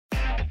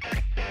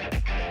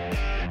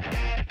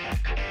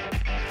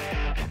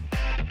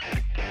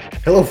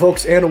Hello,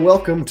 folks, and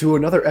welcome to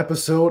another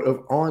episode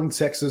of On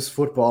Texas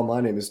Football.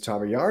 My name is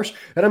Tommy Yarsh,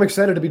 and I'm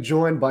excited to be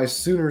joined by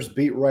Sooners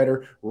beat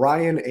writer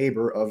Ryan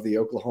Aber of the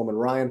Oklahoman.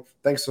 Ryan,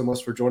 thanks so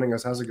much for joining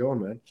us. How's it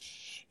going, man?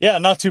 Yeah,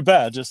 not too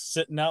bad. Just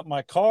sitting out in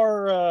my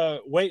car,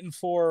 waiting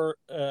for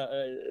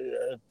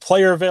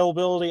player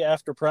availability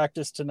after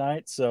practice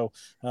tonight. So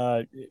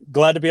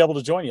glad to be able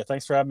to join you.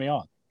 Thanks for having me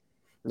on.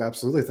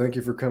 Absolutely. Thank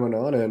you for coming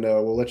on, and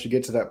we'll let you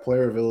get to that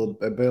player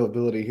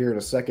availability here in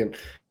a second.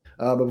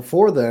 But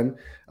before then,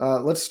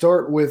 let's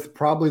start with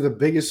probably the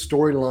biggest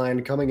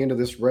storyline coming into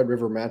this Red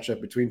River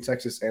matchup between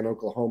Texas and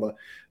Oklahoma.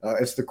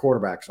 It's the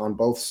quarterbacks on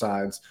both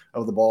sides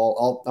of the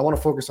ball. I want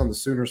to focus on the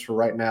Sooners for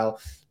right now.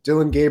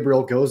 Dillon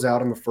Gabriel goes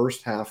out in the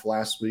first half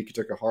last week. He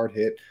took a hard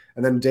hit.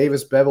 And then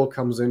Davis Bevel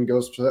comes in,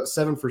 goes for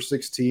 7 for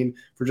 16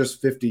 for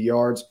just 50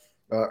 yards.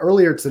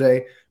 Earlier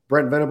today,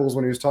 Brent Venables,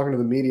 when he was talking to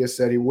the media,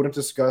 said he wouldn't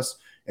discuss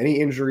any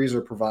injuries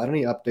or provide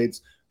any updates.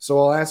 So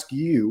I'll ask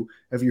you,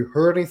 have you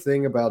heard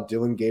anything about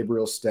Dillon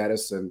Gabriel's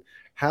status, and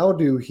how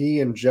do he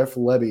and Jeff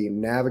Lebby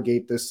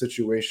navigate this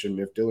situation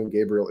if Dillon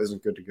Gabriel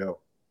isn't good to go?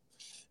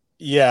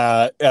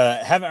 Yeah,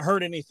 haven't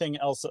heard anything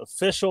else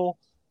official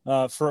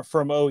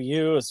from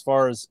OU as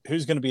far as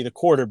who's going to be the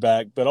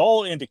quarterback, but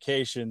all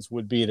indications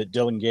would be that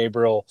Dillon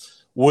Gabriel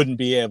wouldn't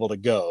be able to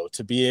go.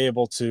 To be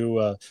able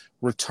to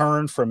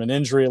return from an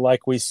injury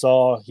like we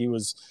saw, he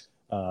was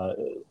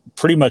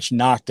pretty much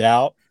knocked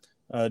out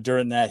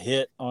during that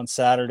hit on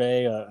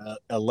Saturday,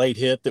 a late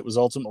hit that was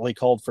ultimately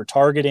called for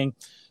targeting.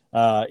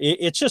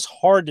 It's just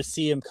hard to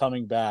see him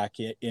coming back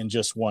in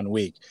just 1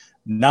 week.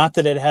 Not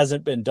that it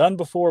hasn't been done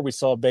before. We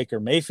saw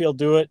Baker Mayfield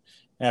do it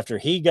after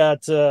he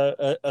got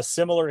a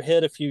similar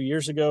hit a few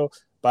years ago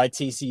by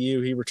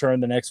TCU. He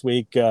returned the next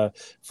week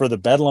for the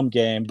Bedlam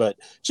game, but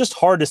just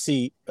hard to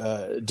see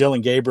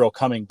Dillon Gabriel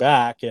coming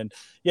back. And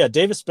yeah,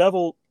 Davis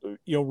Bevel,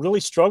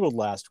 really struggled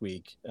last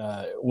week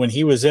when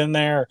he was in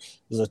there.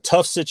 It was a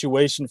tough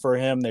situation for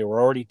him. They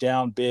were already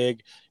down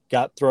big,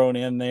 got thrown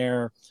in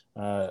there.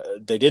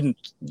 They didn't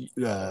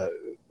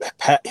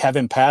have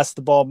him pass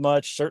the ball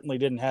much. Certainly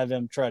didn't have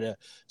him try to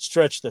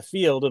stretch the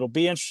field. It'll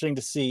be interesting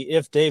to see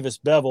if Davis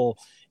Bevel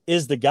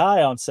is the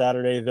guy on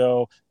Saturday,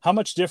 though, how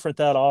much different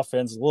that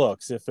offense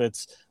looks. If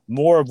it's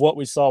more of what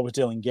we saw with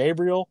Dillon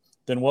Gabriel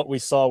than what we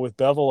saw with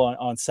Bevel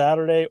on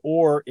Saturday,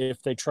 or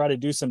if they try to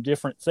do some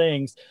different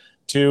things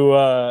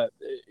to,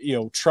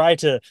 try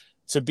to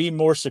be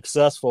more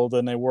successful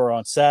than they were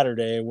on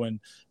Saturday when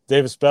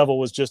Davis Bevel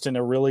was just in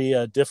a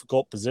really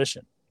difficult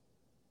position.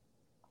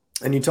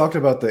 And you talked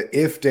about the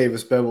if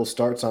Davis Bevel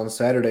starts on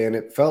Saturday, and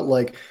it felt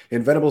like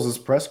in Venables'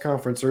 press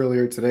conference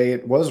earlier today,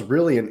 it was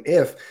really an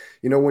if.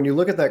 When you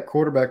look at that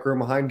quarterback room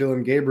behind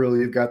Dillon Gabriel,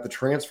 you've got the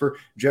transfer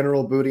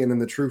General Booty and then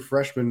the true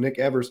freshman Nick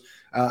Evers.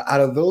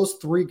 Out of those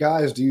three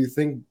guys, do you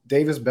think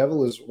Davis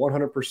Bevel is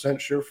 100%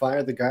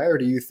 surefire the guy, or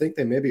do you think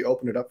they maybe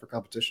open it up for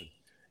competition?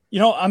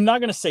 I'm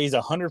not going to say he's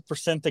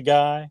 100% the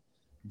guy,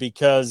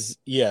 because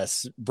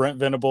yes, Brent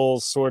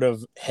Venables sort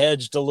of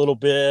hedged a little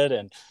bit,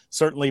 and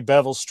certainly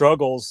Bevel's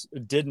struggles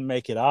didn't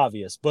make it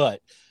obvious.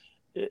 But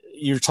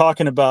you're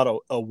talking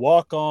about a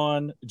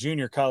walk-on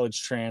junior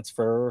college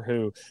transfer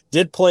who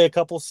did play a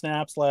couple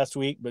snaps last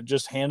week, but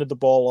just handed the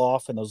ball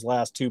off in those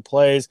last two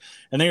plays.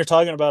 And then you're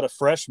talking about a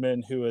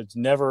freshman who has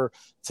never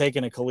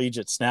taken a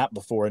collegiate snap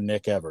before in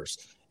Nick Evers.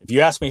 If you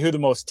ask me who the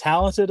most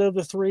talented of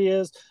the three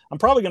is, I'm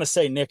probably going to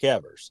say Nick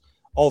Evers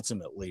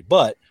ultimately.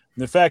 But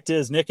the fact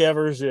is, Nick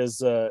Evers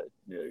is a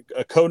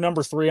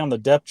number 3 on the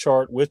depth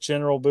chart with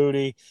General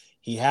Booty.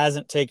 He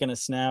hasn't taken a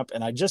snap,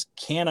 and I just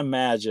can't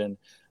imagine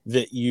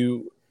that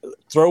you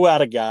throw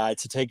out a guy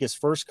to take his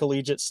first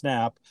collegiate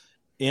snap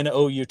in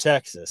OU,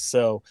 Texas.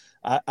 So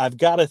I've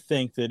got to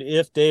think that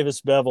if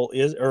Davis Bevel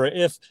is, or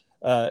if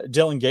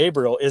Dillon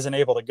Gabriel isn't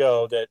able to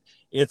go, that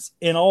it's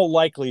in all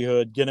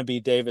likelihood going to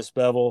be Davis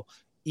Bevel,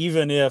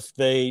 even if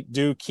they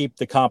do keep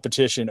the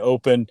competition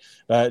open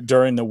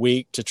during the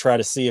week to try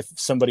to see if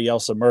somebody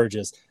else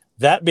emerges.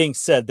 That being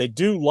said, they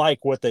do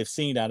like what they've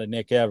seen out of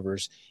Nick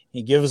Evers.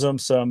 He gives them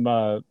some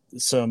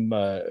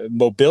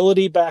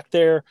mobility back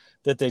there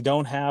that they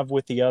don't have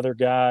with the other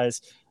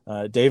guys.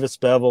 Davis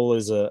Bevel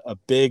is a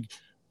big,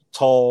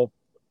 tall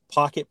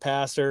pocket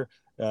passer,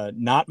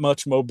 not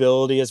much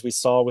mobility, as we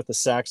saw with the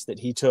sacks that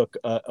he took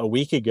a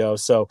week ago.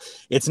 So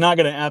it's not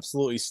going to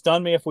absolutely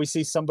stun me if we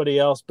see somebody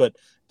else, but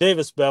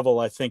Davis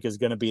Bevel, I think, is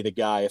going to be the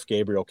guy if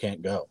Gabriel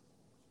can't go.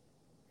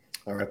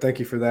 All right, thank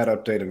you for that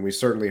update, and we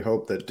certainly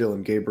hope that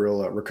Dillon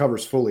Gabriel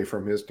recovers fully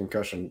from his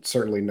concussion.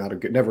 Certainly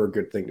never a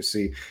good thing to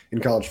see in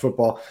college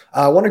football.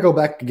 I want to go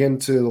back again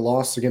to the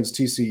loss against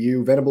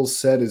TCU. Venables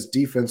said his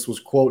defense was,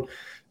 quote,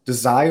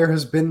 desire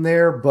has been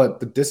there, but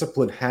the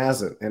discipline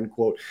hasn't, end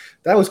quote.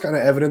 That was kind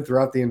of evident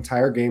throughout the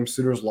entire game.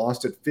 Sooners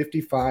lost it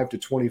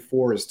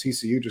 55-24 as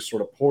TCU just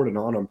sort of poured it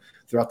on them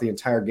throughout the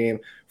entire game.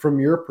 From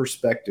your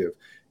perspective,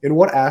 in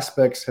what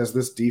aspects has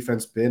this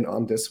defense been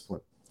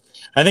undisciplined?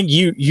 I think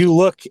you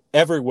look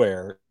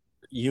everywhere.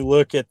 You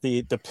look at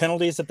the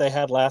penalties that they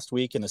had last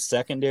week in the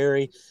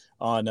secondary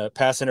on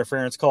pass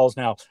interference calls.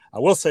 Now, I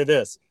will say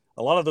this.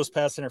 A lot of those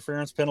pass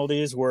interference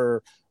penalties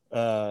were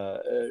uh,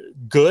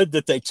 good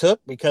that they took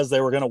because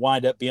they were going to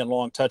wind up being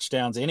long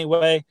touchdowns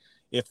anyway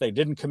if they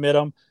didn't commit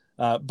them.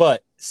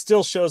 But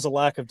still shows a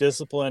lack of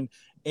discipline.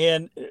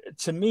 And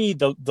to me,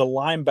 the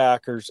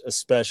linebackers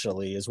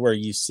especially is where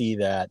you see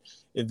that.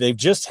 They've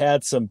just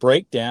had some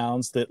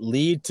breakdowns that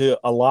lead to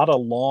a lot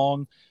of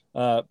long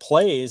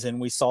plays,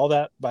 and we saw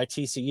that by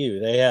TCU.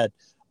 They had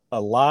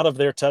a lot of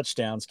their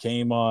touchdowns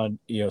came on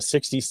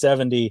 60,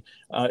 70,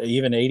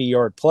 even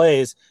 80-yard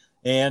plays,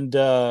 and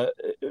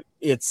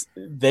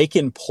they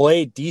can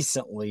play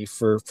decently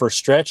for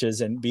stretches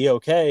and be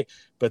okay,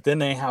 but then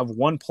they have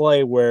one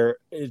play where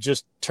it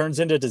just turns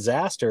into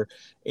disaster,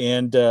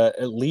 and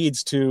it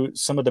leads to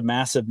some of the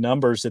massive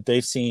numbers that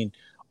they've seen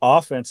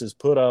offenses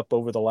put up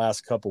over the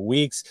last couple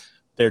weeks.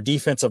 Their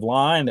defensive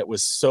line that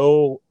was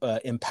so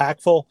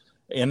impactful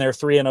in their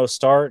 3-0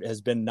 start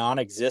has been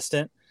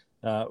non-existent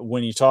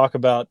when you talk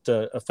about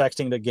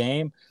affecting the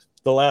game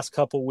the last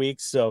couple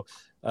weeks. So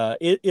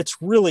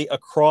it's really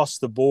across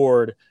the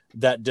board,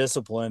 that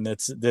discipline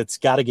that's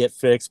got to get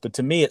fixed. But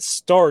to me, it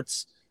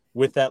starts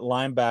with that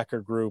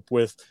linebacker group,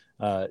 with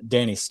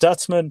Danny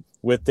Stutzman,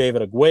 with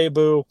David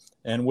Agwebu,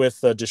 and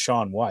with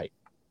Deshaun White.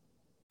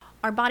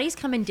 Our bodies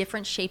come in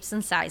different shapes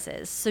and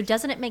sizes, so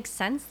doesn't it make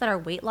sense that our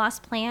weight loss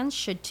plans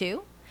should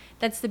too?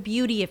 That's the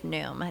beauty of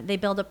Noom. They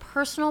build a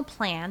personal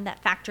plan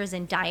that factors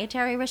in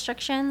dietary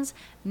restrictions,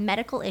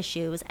 medical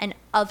issues, and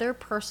other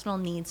personal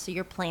needs so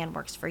your plan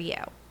works for you.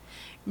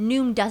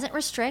 Noom doesn't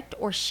restrict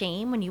or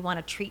shame when you want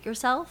to treat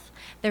yourself.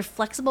 Their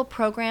flexible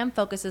program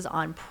focuses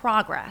on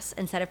progress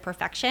instead of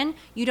perfection.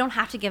 You don't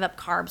have to give up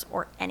carbs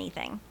or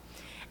anything.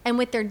 And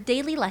with their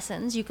daily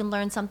lessons, you can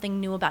learn something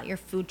new about your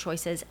food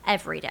choices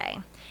every day.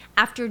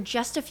 After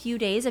just a few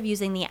days of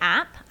using the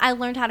app, I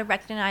learned how to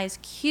recognize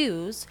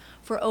cues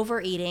for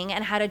overeating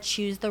and how to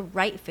choose the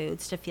right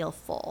foods to feel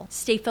full.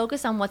 Stay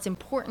focused on what's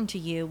important to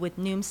you with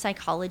Noom's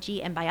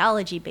psychology and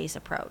biology-based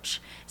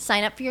approach.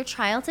 Sign up for your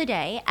trial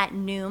today at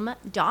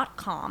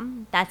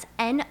Noom.com. That's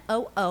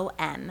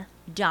Noom.com.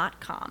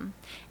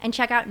 And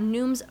check out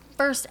Noom's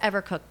first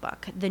ever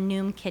cookbook, The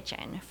Noom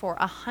Kitchen, for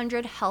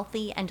 100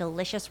 healthy and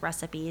delicious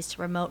recipes to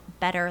promote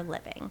better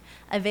living.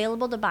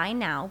 Available to buy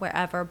now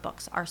wherever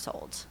books are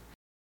sold.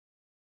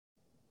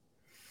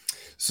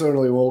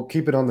 Certainly, we'll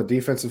keep it on the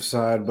defensive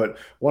side, but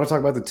want to talk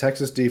about the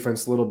Texas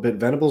defense a little bit.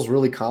 Venables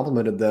really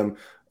complimented them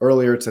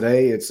earlier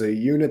today. It's a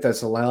unit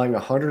that's allowing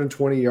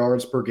 120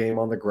 yards per game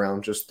on the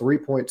ground, just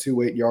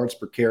 3.28 yards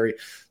per carry.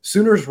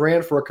 Sooners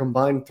ran for a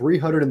combined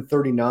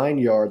 339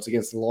 yards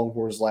against the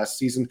Longhorns last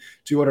season,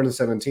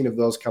 217 of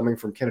those coming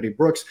from Kennedy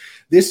Brooks.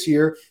 This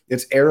year,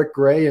 it's Eric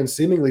Gray and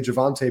seemingly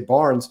Javonte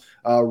Barnes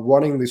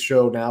running the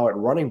show now at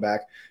running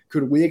back.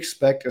 Could we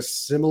expect a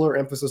similar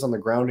emphasis on the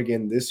ground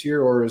again this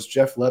year, or is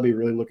Jeff Lebby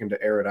really looking to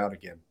air it out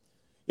again?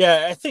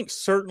 Yeah, I think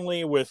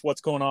certainly with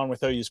what's going on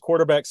with OU's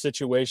quarterback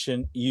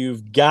situation,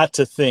 you've got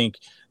to think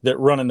that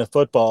running the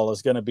football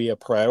is going to be a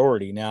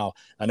priority. Now,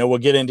 I know we'll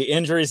get into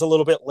injuries a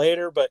little bit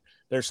later, but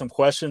there's some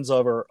questions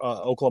over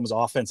Oklahoma's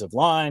offensive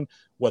line,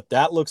 what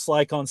that looks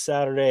like on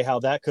Saturday, how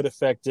that could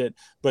affect it.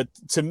 But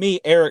to me,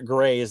 Eric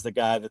Gray is the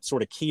guy that's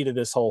sort of key to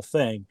this whole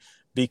thing,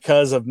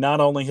 because of not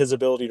only his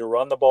ability to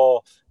run the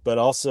ball, but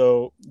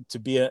also to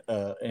be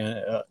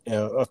a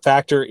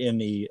factor in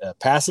the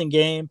passing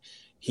game.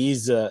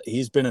 He's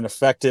been an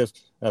effective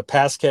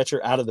pass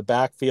catcher out of the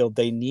backfield.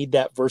 They need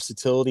that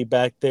versatility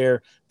back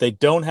there. They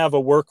don't have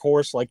a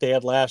workhorse like they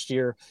had last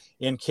year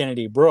in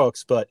Kennedy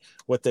Brooks, but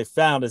what they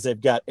found is they've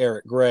got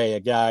Eric Gray,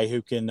 a guy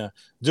who can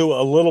do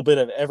a little bit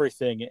of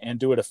everything and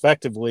do it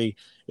effectively.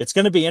 It's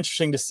going to be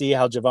interesting to see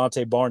how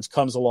Javonte Barnes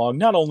comes along,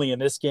 not only in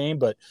this game,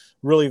 but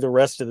really the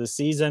rest of the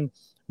season.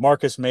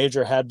 Marcus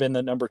Major had been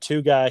the number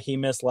 2 guy. He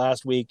missed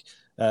last week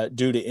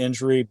due to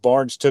injury.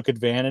 Barnes took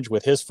advantage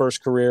with his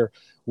first career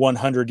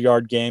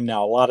 100-yard game.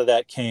 Now, a lot of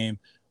that came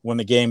when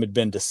the game had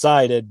been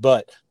decided,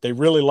 but they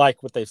really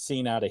like what they've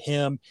seen out of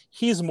him.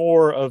 He's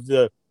more of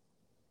the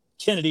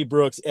Kennedy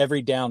Brooks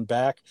every down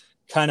back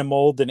kind of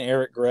mold than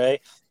Eric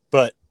Gray.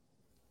 But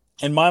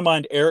in my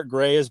mind, Eric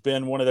Gray has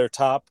been one of their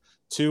top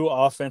 2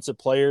 offensive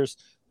players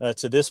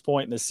to this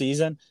point in the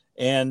season.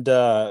 And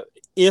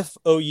if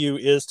OU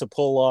is to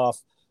pull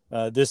off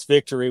this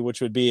victory,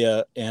 which would be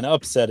an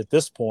upset at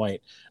this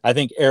point, I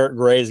think Eric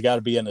Gray's got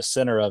to be in the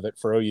center of it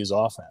for OU's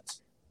offense.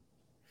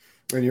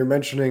 And you're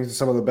mentioning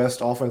some of the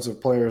best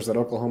offensive players that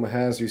Oklahoma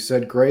has. You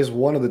said Gray's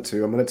one of the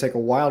 2. I'm going to take a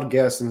wild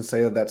guess and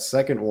say that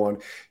second one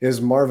is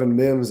Marvin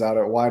Mims out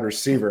at wide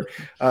receiver.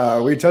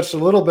 We touched a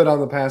little bit on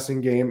the passing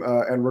game,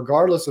 and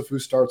regardless of who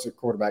starts at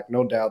quarterback,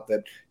 no doubt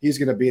that he's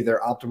going to be their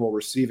optimal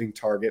receiving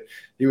target.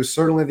 He was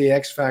certainly the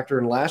X factor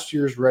in last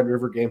year's Red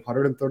River game,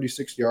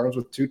 136 yards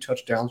with 2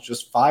 touchdowns,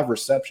 just 5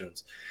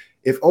 receptions.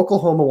 If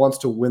Oklahoma wants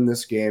to win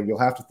this game, you'll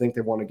have to think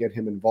they want to get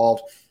him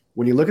involved.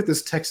 When you look at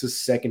this Texas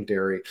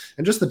secondary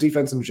and just the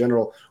defense in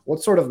general,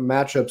 what sort of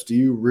matchups do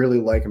you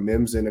really like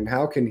Mims in, and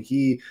how can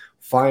he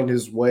find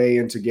his way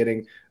into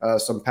getting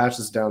some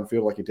patches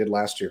downfield like he did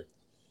last year?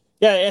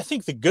 Yeah, I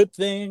think the good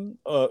thing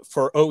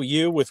for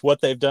OU with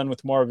what they've done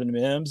with Marvin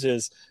Mims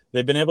is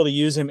they've been able to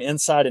use him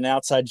inside and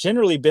outside.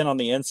 Generally, been on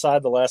the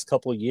inside the last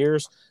couple of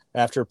years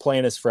after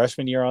playing his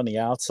freshman year on the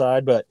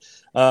outside, but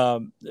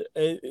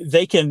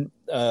they can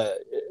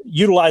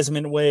utilize him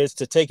in ways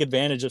to take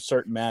advantage of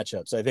certain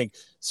matchups. I think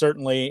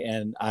certainly,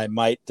 and I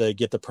might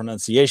get the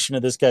pronunciation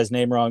of this guy's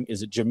name wrong.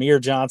 Is it Jameer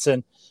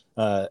Johnson?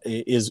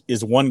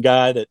 Is one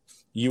guy that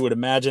you would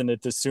imagine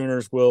that the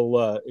Sooners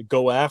will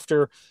go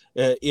after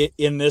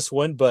in this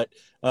one, but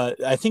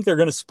I think they're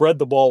going to spread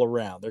the ball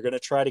around. They're going to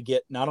try to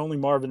get not only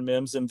Marvin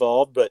Mims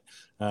involved, but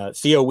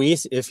Theo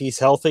Weiss, if he's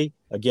healthy.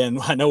 Again,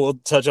 I know we'll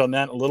touch on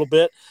that in a little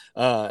bit.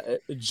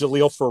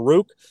 Jaleel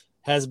Farouk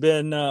has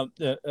been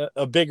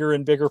a bigger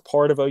and bigger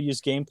part of OU's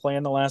game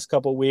plan the last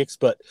couple of weeks.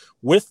 But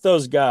with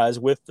those guys,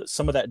 with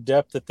some of that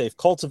depth that they've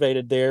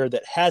cultivated there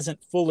that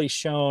hasn't fully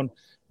shown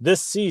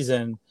this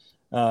season,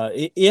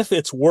 if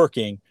it's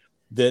working,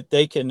 that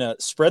they can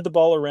spread the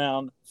ball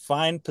around,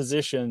 find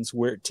positions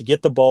where to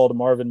get the ball to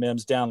Marvin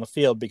Mims down the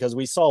field, because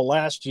we saw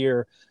last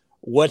year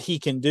what he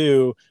can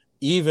do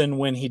even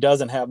when he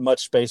doesn't have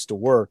much space to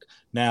work.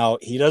 Now,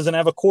 he doesn't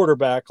have a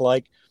quarterback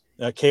like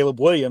Caleb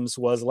Williams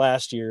was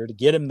last year to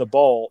get him the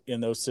ball in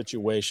those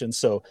situations,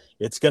 so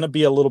it's going to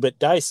be a little bit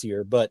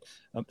dicier, but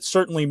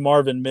certainly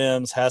Marvin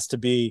Mims has to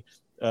be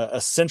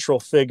a central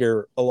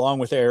figure along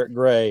with Eric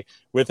Gray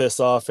with this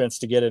offense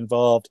to get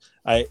involved.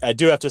 I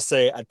do have to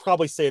say, I'd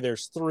probably say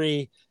there's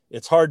three.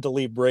 It's hard to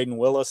leave Braden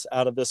Willis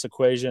out of this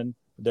equation.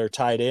 Their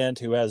tight end,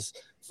 who has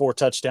 4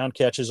 touchdown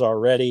catches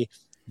already,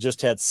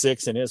 just had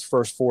 6 in his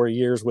first 4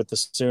 years with the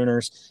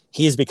Sooners.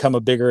 He's become a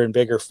bigger and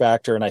bigger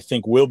factor, and I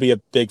think will be a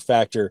big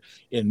factor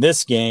in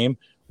this game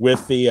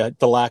with the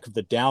lack of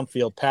the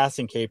downfield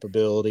passing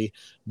capability.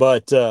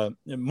 But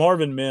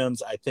Marvin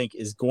Mims, I think,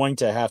 is going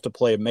to have to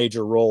play a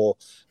major role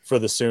for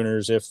the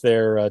Sooners if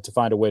they're to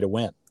find a way to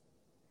win.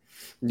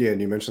 Yeah,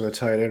 and you mentioned the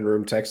tight end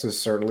room. Texas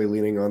certainly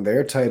leaning on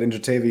their tight end,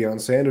 Jatavion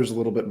Sanders, a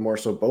little bit more.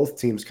 So both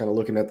teams kind of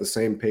looking at the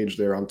same page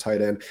there on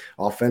tight end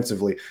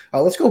offensively.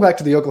 Let's go back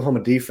to the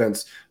Oklahoma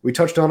defense. We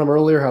touched on them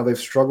earlier, how they've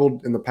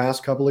struggled in the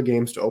past couple of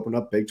games to open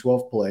up Big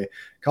 12 play.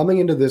 Coming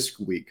into this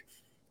week,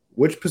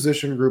 which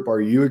position group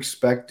are you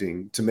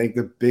expecting to make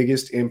the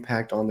biggest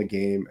impact on the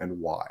game, and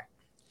why?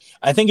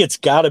 I think it's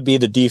got to be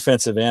the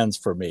defensive ends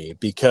for me,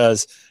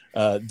 because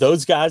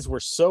those guys were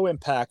so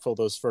impactful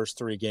those first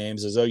 3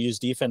 games as OU's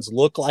defense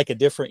looked like a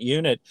different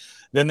unit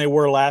than they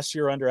were last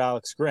year under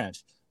Alex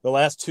Grinch. The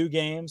last 2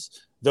 games,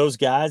 those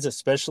guys,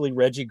 especially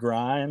Reggie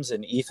Grimes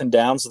and Ethan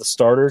Downs, the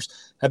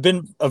starters, have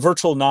been a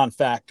virtual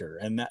non-factor.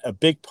 And a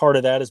big part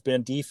of that has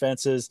been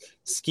defenses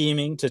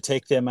scheming to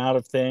take them out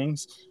of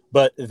things.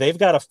 But they've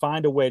got to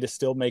find a way to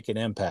still make an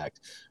impact.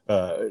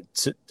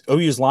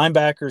 OU's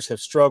linebackers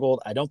have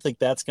struggled. I don't think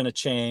that's going to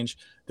change.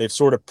 They've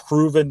sort of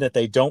proven that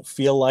they don't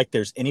feel like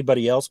there's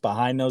anybody else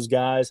behind those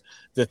guys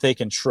that they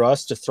can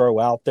trust to throw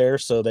out there.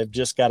 So they've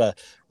just got to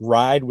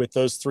ride with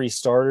those 3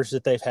 starters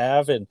that they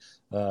have and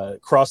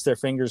cross their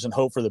fingers and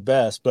hope for the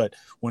best. But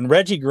when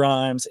Reggie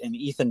Grimes and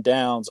Ethan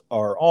Downs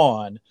are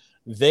on,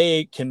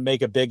 they can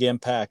make a big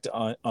impact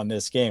on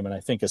this game. And I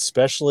think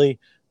especially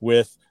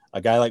with a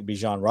guy like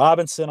Bijan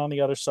Robinson on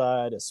the other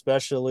side,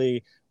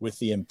 especially with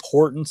the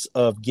importance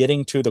of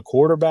getting to the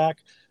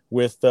quarterback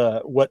with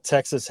what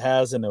Texas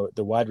has in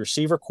the wide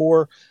receiver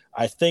core,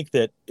 I think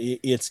that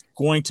it's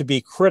going to be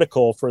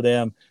critical for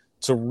them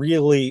to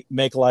really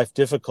make life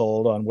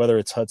difficult on whether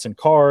it's Hudson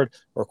Card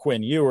or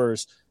Quinn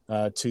Ewers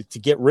to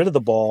get rid of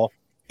the ball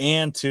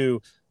and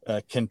to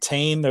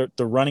contain the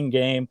running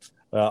game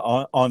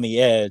on the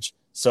edge.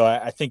 So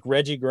I think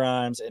Reggie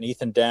Grimes and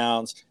Ethan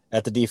Downs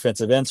at the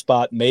defensive end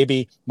spot,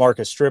 maybe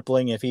Marcus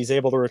Stripling if he's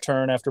able to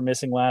return after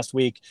missing last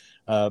week.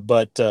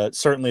 But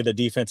certainly the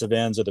defensive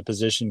ends are the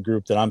position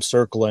group that I'm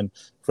circling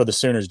for the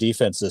Sooners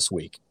defense this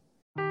week.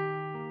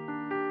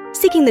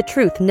 Seeking the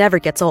truth never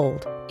gets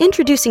old.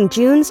 Introducing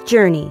June's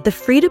Journey, the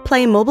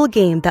free-to-play mobile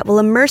game that will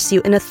immerse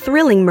you in a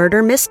thrilling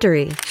murder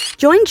mystery.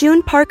 Join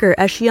June Parker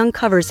as she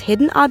uncovers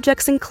hidden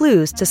objects and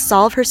clues to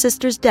solve her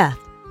sister's death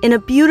in a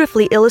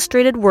beautifully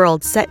illustrated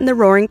world set in the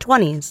Roaring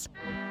 '20s.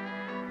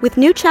 With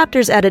new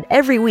chapters added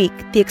every week,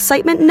 the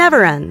excitement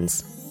never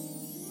ends.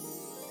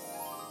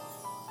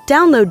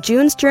 Download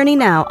June's Journey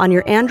now on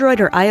your Android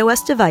or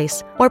iOS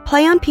device, or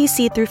play on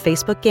PC through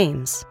Facebook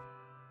Games.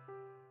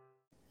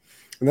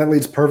 And that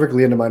leads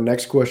perfectly into my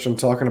next question,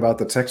 talking about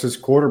the Texas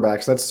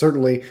quarterbacks. That's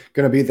certainly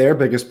going to be their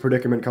biggest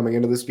predicament coming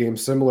into this game,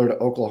 similar to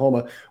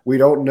Oklahoma. We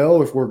don't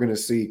know if we're going to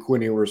see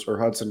Quinn Ewers or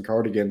Hudson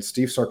Card again.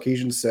 Steve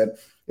Sarkisian said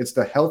it's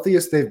the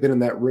healthiest they've been in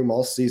that room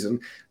all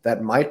season.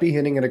 That might be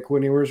hinting at a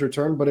Quinn Ewers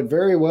return, but it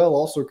very well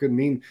also could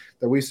mean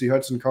that we see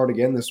Hudson Card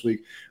again this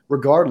week.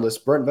 Regardless,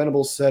 Brent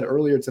Venables said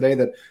earlier today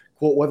that,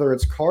 quote, whether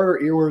it's Card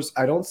or Ewers,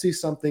 I don't see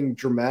something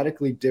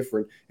dramatically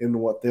different in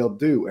what they'll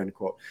do, end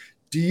quote.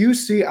 Do you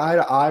see eye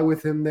to eye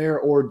with him there,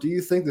 or do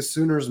you think the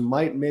Sooners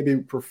might maybe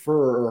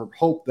prefer or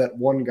hope that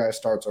one guy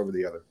starts over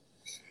the other?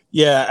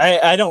 Yeah,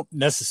 I don't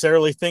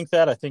necessarily think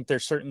that. I think they're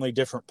certainly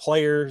different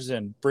players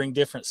and bring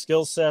different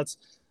skill sets.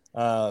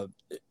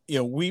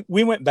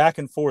 we went back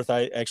and forth.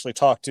 I actually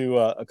talked to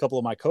a couple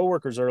of my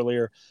coworkers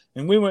earlier,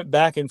 and we went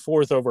back and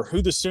forth over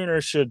who the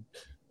Sooners should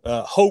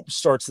hope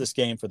starts this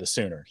game for the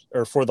Sooners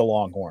or for the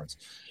Longhorns.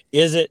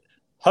 Is it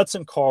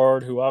Hudson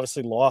Card, who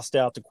obviously lost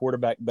out the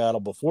quarterback battle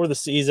before the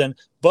season,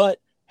 but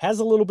has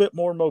a little bit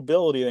more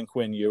mobility than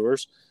Quinn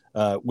Ewers?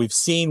 We've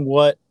seen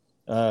what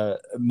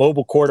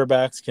mobile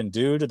quarterbacks can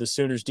do to the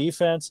Sooners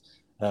defense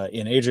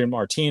in Adrian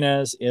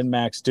Martinez, in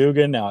Max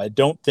Dugan. Now, I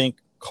don't think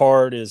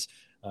Card is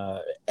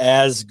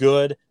as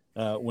good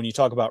when you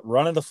talk about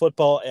running the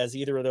football as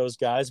either of those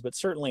guys, but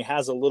certainly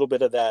has a little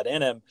bit of that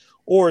in him.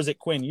 Or is it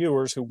Quinn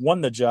Ewers, who won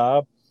the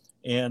job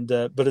and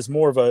but is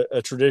more of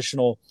a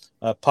traditional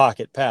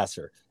pocket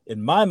passer?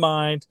 In my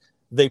mind,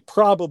 they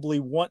probably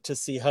want to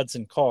see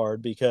Hudson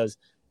Card because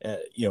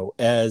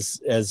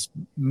as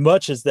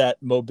much as that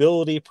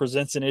mobility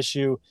presents an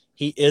issue,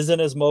 he isn't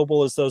as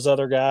mobile as those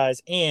other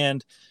guys,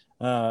 and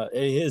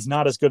he is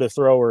not as good a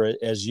thrower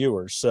as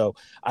Ewers. So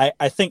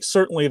I think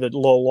certainly the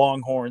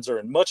Longhorns are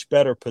in much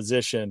better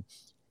position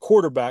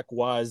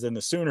quarterback-wise than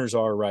the Sooners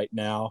are right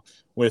now,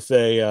 with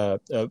a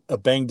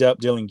banged up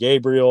Dylan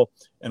Gabriel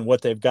and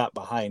what they've got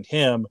behind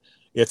him.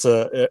 It's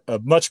a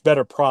much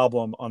better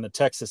problem on the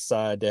Texas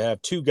side to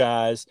have two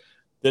guys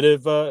that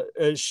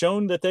have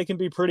shown that they can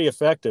be pretty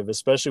effective,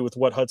 especially with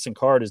what Hudson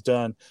Card has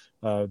done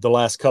the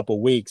last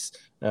couple weeks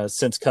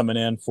since coming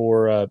in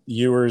for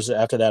Ewers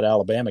after that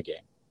Alabama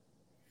game.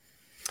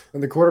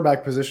 And the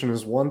quarterback position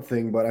is one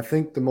thing, but I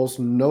think the most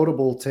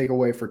notable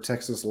takeaway for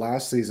Texas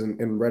last season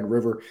in Red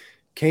River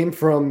came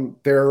from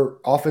their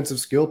offensive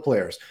skill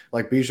players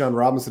like Bijan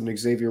Robinson and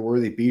Xavier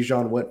Worthy.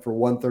 Bijan went for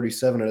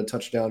 137 and a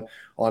touchdown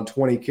on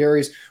 20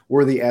 carries.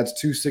 Worthy adds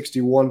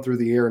 261 through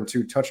the air and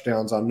 2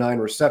 touchdowns on 9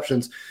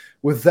 receptions.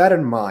 With that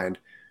in mind,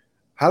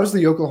 how does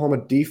the Oklahoma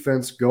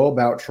defense go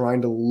about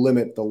trying to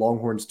limit the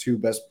Longhorns' 2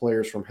 best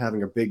players from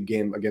having a big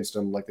game against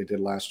them like they did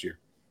last year?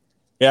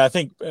 Yeah, I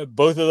think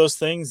both of those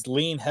things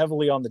lean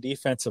heavily on the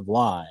defensive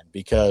line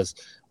because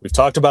we've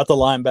talked about the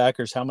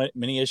linebackers, how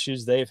many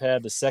issues they've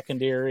had. The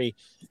secondary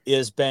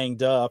is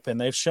banged up, and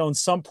they've shown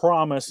some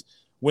promise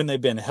when they've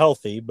been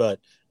healthy, but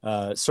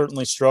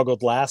certainly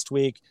struggled last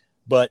week.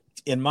 But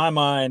in my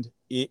mind,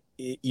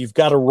 you've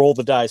got to roll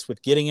the dice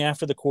with getting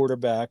after the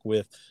quarterback,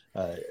 with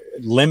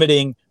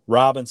limiting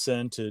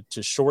Robinson to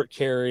short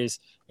carries,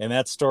 and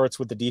that starts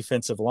with the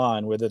defensive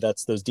line, whether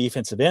that's those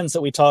defensive ends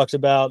that we talked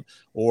about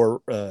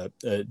or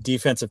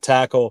defensive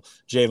tackle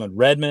Jalen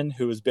Redmond,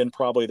 who has been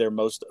probably their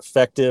most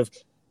effective,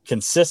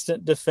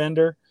 consistent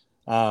defender.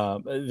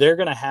 They're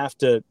going to have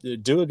to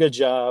do a good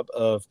job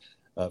of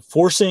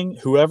forcing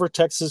whoever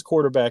Texas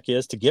quarterback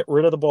is to get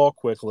rid of the ball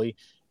quickly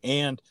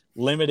and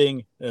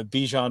limiting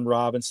Bijan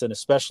Robinson,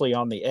 especially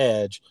on the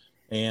edge.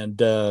 And,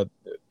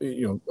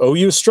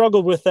 OU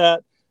struggled with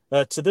that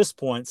to this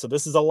point. So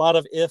this is a lot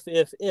of if,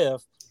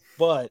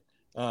 but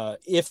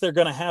if they're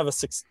going to have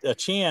a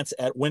chance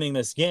at winning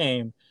this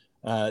game,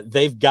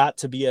 they've got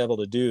to be able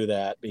to do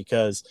that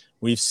because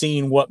we've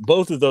seen what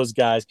both of those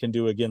guys can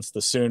do against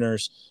the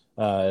Sooners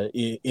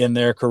in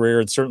their career,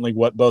 and certainly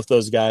what both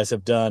those guys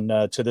have done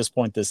to this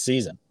point this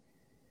season.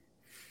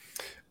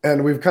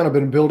 And we've kind of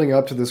been building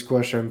up to this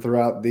question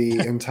throughout the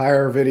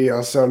entire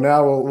video. So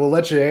now we'll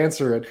let you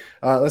answer it.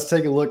 Let's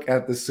take a look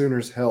at the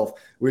Sooners' health.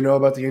 We know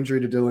about the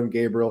injury to Dylan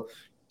Gabriel.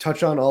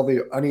 Touch on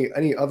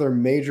any other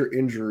major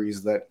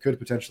injuries that could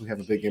potentially have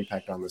a big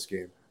impact on this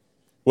game.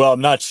 Well, I'm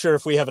not sure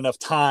if we have enough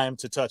time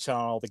to touch on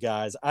all the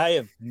guys. I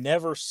have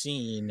never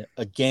seen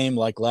a game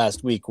like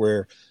last week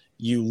where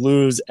you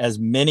lose as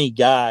many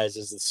guys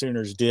as the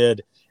Sooners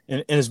did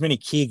and as many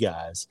key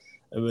guys.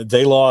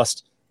 They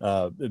lost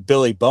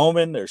Billy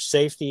Bowman, their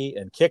safety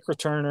and kick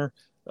returner,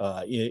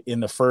 in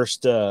the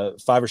first 5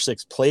 or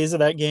 6 plays of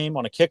that game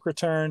on a kick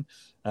return.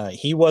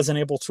 He wasn't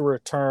able to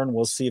return.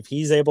 We'll see if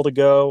he's able to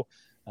go.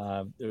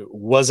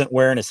 Wasn't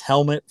wearing his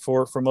helmet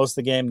for most of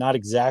the game. Not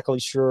exactly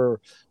sure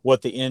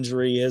what the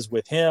injury is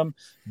with him,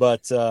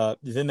 but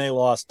then they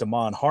lost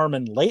Damon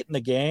Harmon late in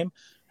the game,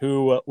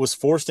 who was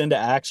forced into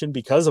action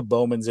because of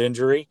Bowman's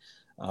injury.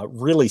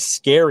 Really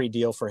scary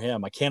deal for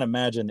him. I can't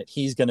imagine that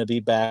he's going to be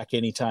back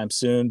anytime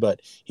soon,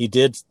 but he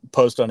did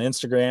post on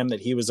Instagram that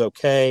he was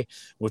okay,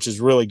 which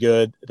is really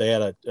good. They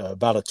had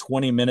about a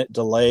 20-minute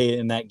delay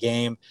in that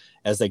game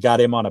as they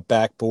got him on a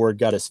backboard,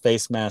 got his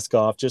face mask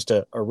off. Just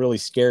a really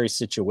scary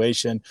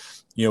situation.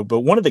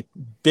 But one of the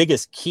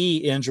biggest key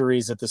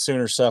injuries that the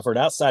Sooners suffered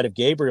outside of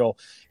Gabriel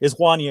is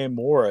Wanye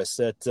Morris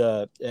at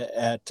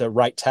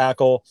right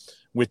tackle.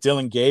 With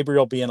Dylan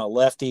Gabriel being a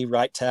lefty,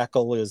 right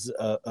tackle is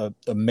a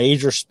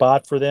major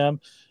spot for them.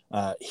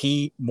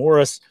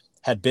 Morris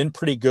had been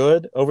pretty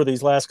good over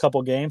these last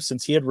couple games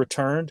since he had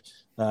returned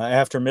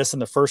after missing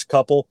the first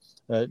couple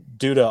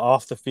due to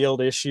off the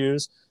field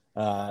issues.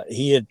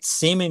 He had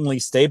seemingly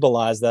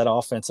stabilized that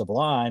offensive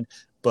line,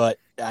 but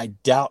I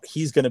doubt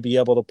he's going to be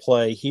able to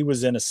play. He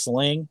was in a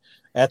sling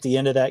at the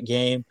end of that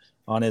game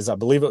on his, I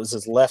believe it was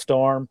his left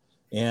arm.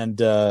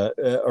 and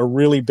a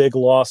really big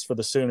loss for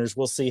the Sooners.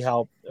 We'll see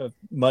how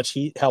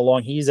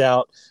long he's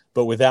out,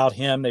 but without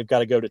him, they've got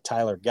to go to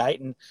Tyler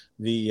Guyton,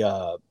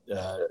 the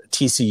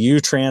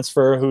TCU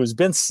transfer, who's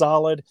been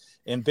solid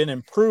and been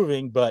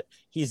improving, but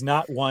he's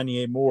not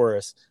Wanye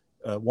Morris.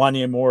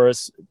 Wanye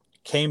Morris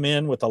came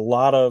in with a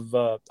lot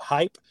of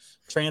hype,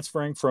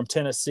 transferring from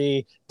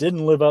Tennessee,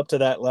 didn't live up to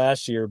that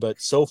last year, but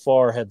so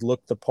far had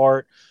looked the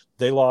part.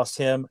 They lost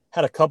him,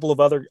 had a couple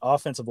of other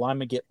offensive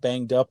linemen get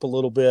banged up a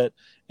little bit.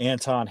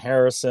 Anton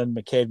Harrison,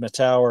 McCade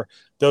Matower,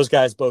 those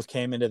guys both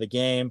came into the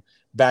game,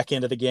 back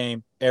into the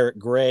game. Eric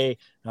Gray,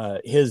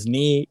 his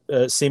knee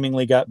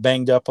seemingly got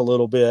banged up a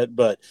little bit,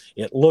 but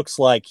it looks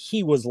like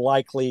he was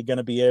likely going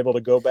to be able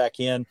to go back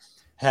in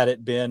had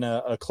it been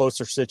a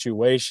closer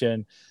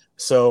situation.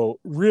 So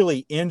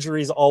really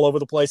injuries all over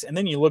the place. And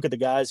then you look at the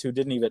guys who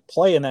didn't even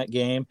play in that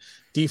game,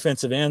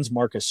 defensive ends,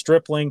 Marcus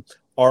Stripling,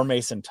 R.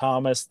 Mason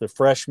Thomas, the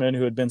freshman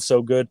who had been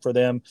so good for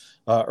them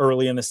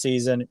early in the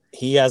season.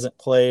 He hasn't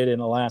played in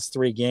the last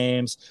 3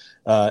 games.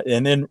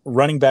 And then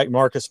running back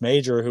Marcus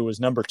Major, who was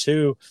number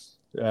 2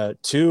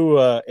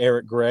 to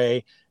Eric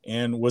Gray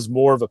and was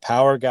more of a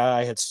power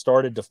guy, had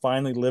started to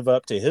finally live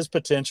up to his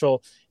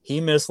potential. He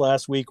missed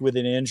last week with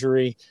an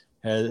injury.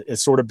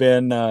 It's sort of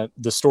been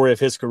the story of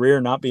his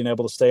career, not being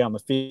able to stay on the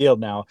field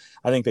now.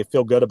 I think they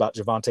feel good about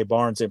Javonte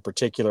Barnes in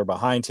particular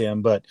behind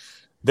him, but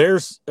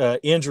there's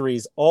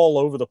injuries all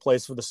over the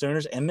place for the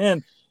Sooners. And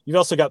then you've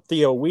also got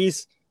Theo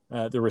Weiss,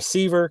 the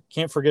receiver.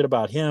 Can't forget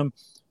about him,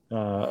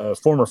 a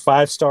former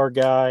 5-star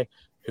guy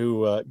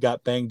who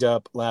got banged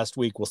up last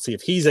week. We'll see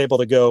if he's able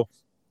to go.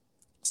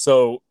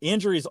 So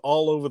injuries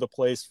all over the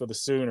place for the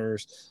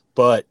Sooners.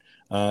 But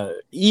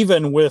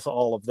even with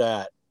all of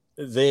that,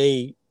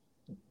 they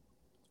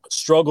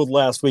struggled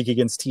last week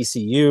against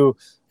TCU,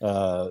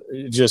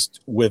 just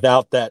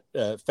without that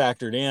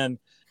factored in.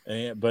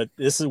 But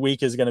this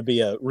week is going to be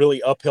a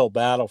really uphill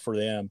battle for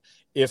them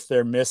if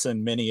they're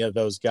missing many of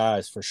those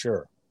guys for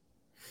sure.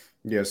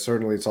 Yeah,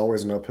 certainly. It's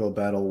always an uphill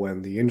battle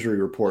when the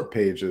injury report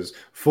page is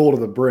full to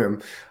the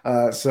brim.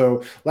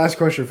 So last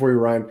question for you,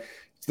 Ryan.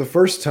 It's the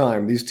first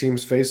time these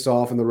teams faced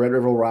off in the Red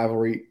River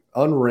rivalry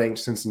unranked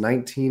since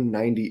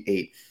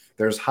 1998.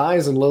 There's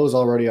highs and lows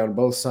already on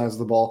both sides of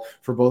the ball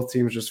for both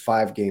teams just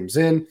 5 games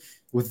in.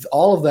 With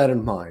all of that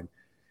in mind,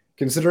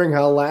 considering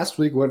how last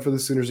week went for the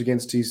Sooners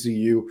against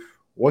TCU,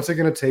 what's it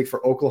going to take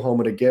for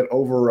Oklahoma to get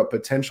over a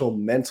potential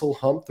mental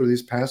hump through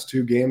these past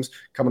 2 games,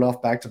 coming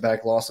off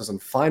back-to-back losses,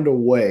 and find a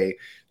way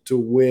to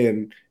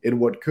win in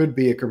what could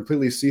be a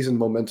completely season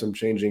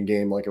momentum-changing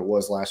game like it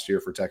was last year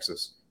for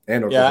Texas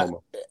and Oklahoma?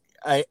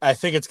 Yeah, I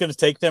think it's going to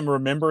take them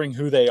remembering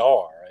who they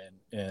are.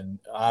 And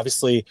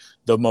obviously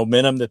the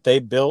momentum that they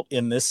built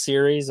in this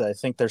series, I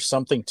think there's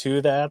something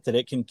to that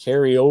it can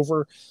carry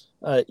over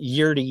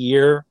year to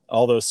year,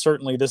 although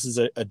certainly this is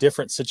a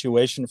different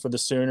situation for the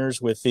Sooners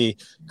with the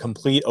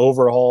complete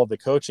overhaul of the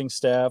coaching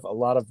staff, a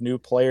lot of new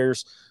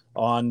players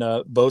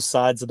on both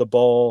sides of the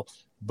ball.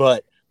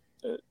 But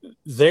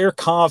their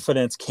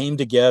confidence came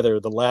together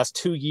the last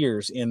 2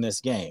 years in this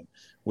game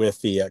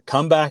with the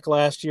comeback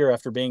last year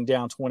after being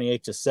down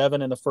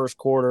 28-7 in the first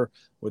quarter,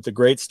 with the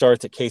great start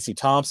that Casey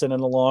Thompson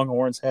and the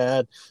Longhorns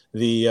had,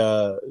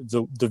 the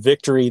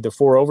victory, the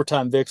 4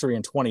 overtime victory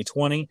in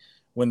 2020,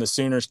 when the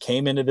Sooners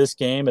came into this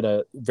game at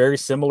a very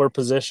similar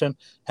position,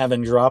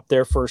 having dropped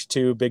their first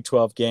 2 Big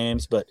 12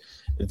 games. But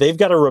they've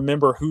got to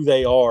remember who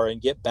they are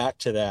and get back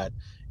to that.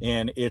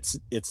 And it's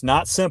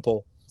not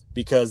simple,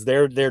 because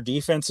their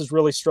defense has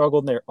really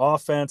struggled, and their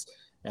offense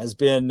has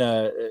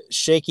been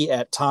shaky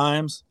at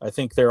times. I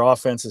think their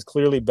offense is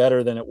clearly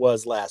better than it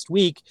was last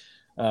week.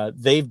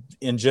 They've,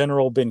 in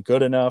general, been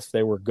good enough.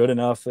 They were good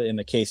enough in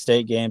the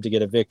K-State game to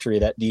get a victory.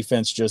 That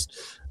defense just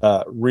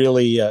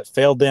really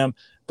failed them.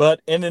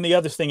 And then the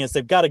other thing is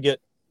they've got to get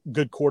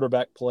good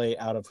quarterback play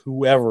out of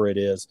whoever it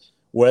is,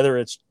 whether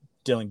it's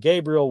Dillon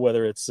Gabriel,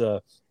 whether it's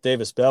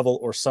Davis Bevel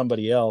or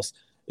somebody else.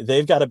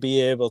 They've got to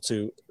be able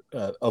to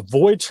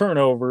avoid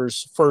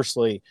turnovers,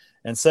 firstly,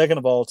 and second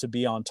of all, to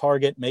be on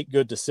target, make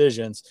good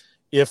decisions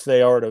if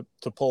they are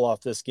to pull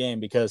off this game,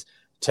 because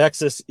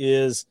Texas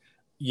is,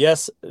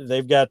 yes,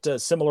 they've got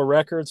similar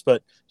records,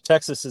 but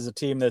Texas is a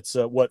team that's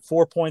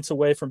 4 points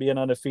away from being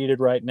undefeated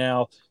right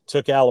now,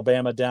 took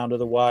Alabama down to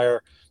the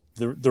wire.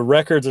 The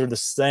records are the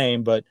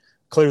same, but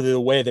clearly the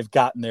way they've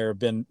gotten there have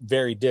been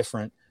very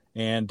different,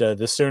 and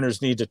the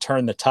Sooners need to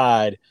turn the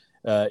tide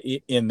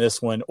in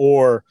this one,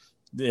 or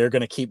they're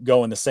going to keep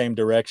going the same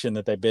direction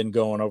that they've been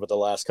going over the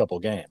last couple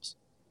games.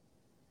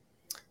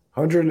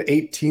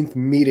 118th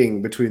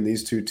meeting between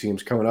these 2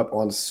 teams coming up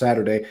on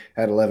Saturday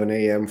at 11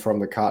 a.m. from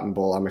the Cotton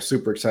Bowl. I'm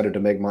super excited to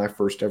make my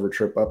first ever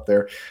trip up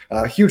there.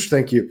 Huge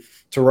thank you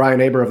to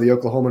Ryan Aber of the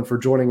Oklahoman for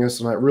joining us,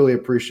 and I really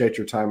appreciate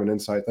your time and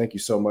insight. Thank you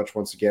so much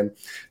once again.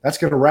 That's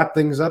going to wrap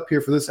things up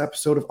here for this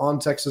episode of On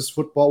Texas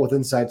Football with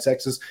Inside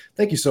Texas.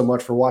 Thank you so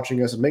much for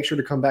watching us, and make sure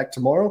to come back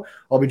tomorrow.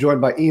 I'll be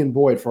joined by Ian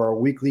Boyd for our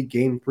weekly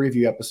game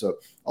preview episode.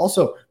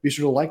 Also, be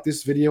sure to like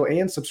this video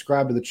and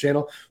subscribe to the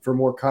channel for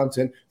more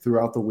content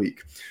throughout the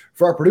week.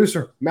 For our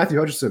producer, Matthew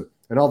Hutchison,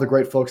 and all the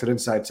great folks at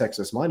Inside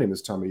Texas. My name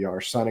is Tommy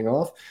Yarsh, signing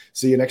off.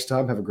 See you next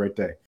time. Have a great day.